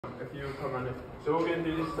If you come on, so what we're going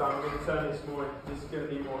to do this time, we're going to turn this more, this is going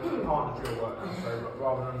to be more partner drill work, so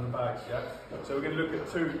rather than the bags, yeah? So we're going to look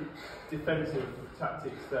at two defensive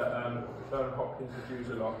tactics that Hopkins would use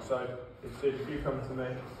a lot. So if you come to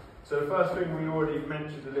me. So the first thing we already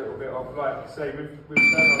mentioned a little bit of, like say with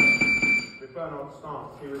Bernard's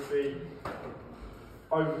stance, he would be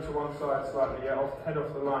over to one side slightly, yeah, head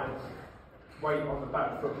off the line, weight on the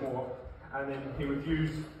back foot more, and then he would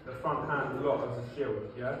use the front hand a lot as a shield,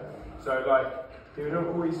 yeah? So like, he would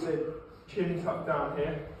always say chin tucked down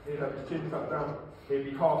here, he'd have his chin tucked down, he'd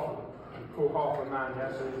be call half a man,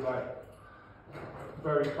 yeah? So he's like,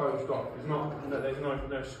 very closed off. There's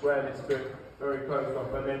no squareness to it, very closed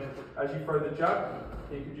off. And then as you throw the jab,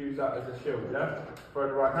 he could use that as a shield, yeah? Throw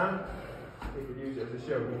the right hand, he could use it as a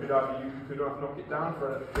shield. You could knock it down,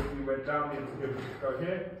 if you went down, he would go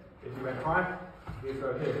here. If you went high, he'd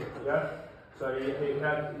go here, yeah? So he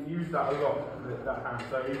used that a lot, that hand.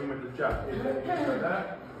 So even with the jab, he'd go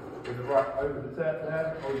there, with the right over the tip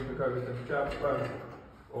there, or you could go with the jab,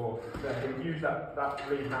 or there. He would use that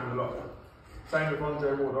lead hand a lot. Same with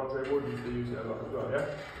Andre Ward used to use it a lot as well, yeah?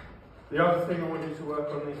 The other thing I want you to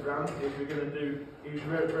work on this round is we're going to do, he was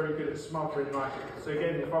very, very good at smothering, like, so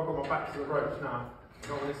again, if I've got my back to the ropes now, I'm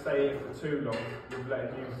not going to stay in for too long with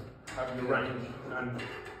letting you have your range and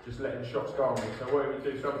just letting shots go on me. So what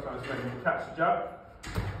we do sometimes, maybe you catch the jab,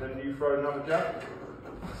 then you throw another jab,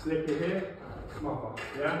 slip it here, smother,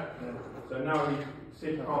 yeah? So now you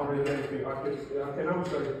see you can't really do anything. I can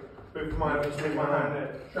also, with my hand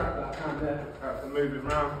there, trap that hand there, to move him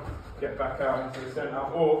around, get back out into the centre,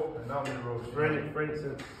 or for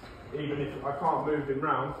instance, even if I can't move him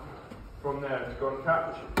round from there, just go and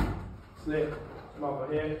catch, slip,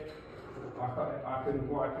 smother here.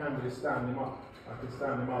 What I can do is stand him up. I can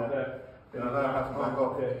stand him up there. Then I have to back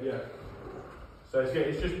up here. Yeah. So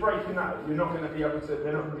it's just breaking that. You're not going to be able to.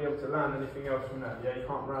 They're not going to be able to land anything else from that. Yeah, you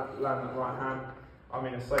can't land that right hand. I'm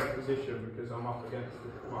in a safe position because I'm up against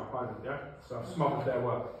my opponent. Yeah. So I've smothered their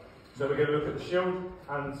work. So we're going to look at the shield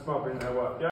and smothering their work. Yeah.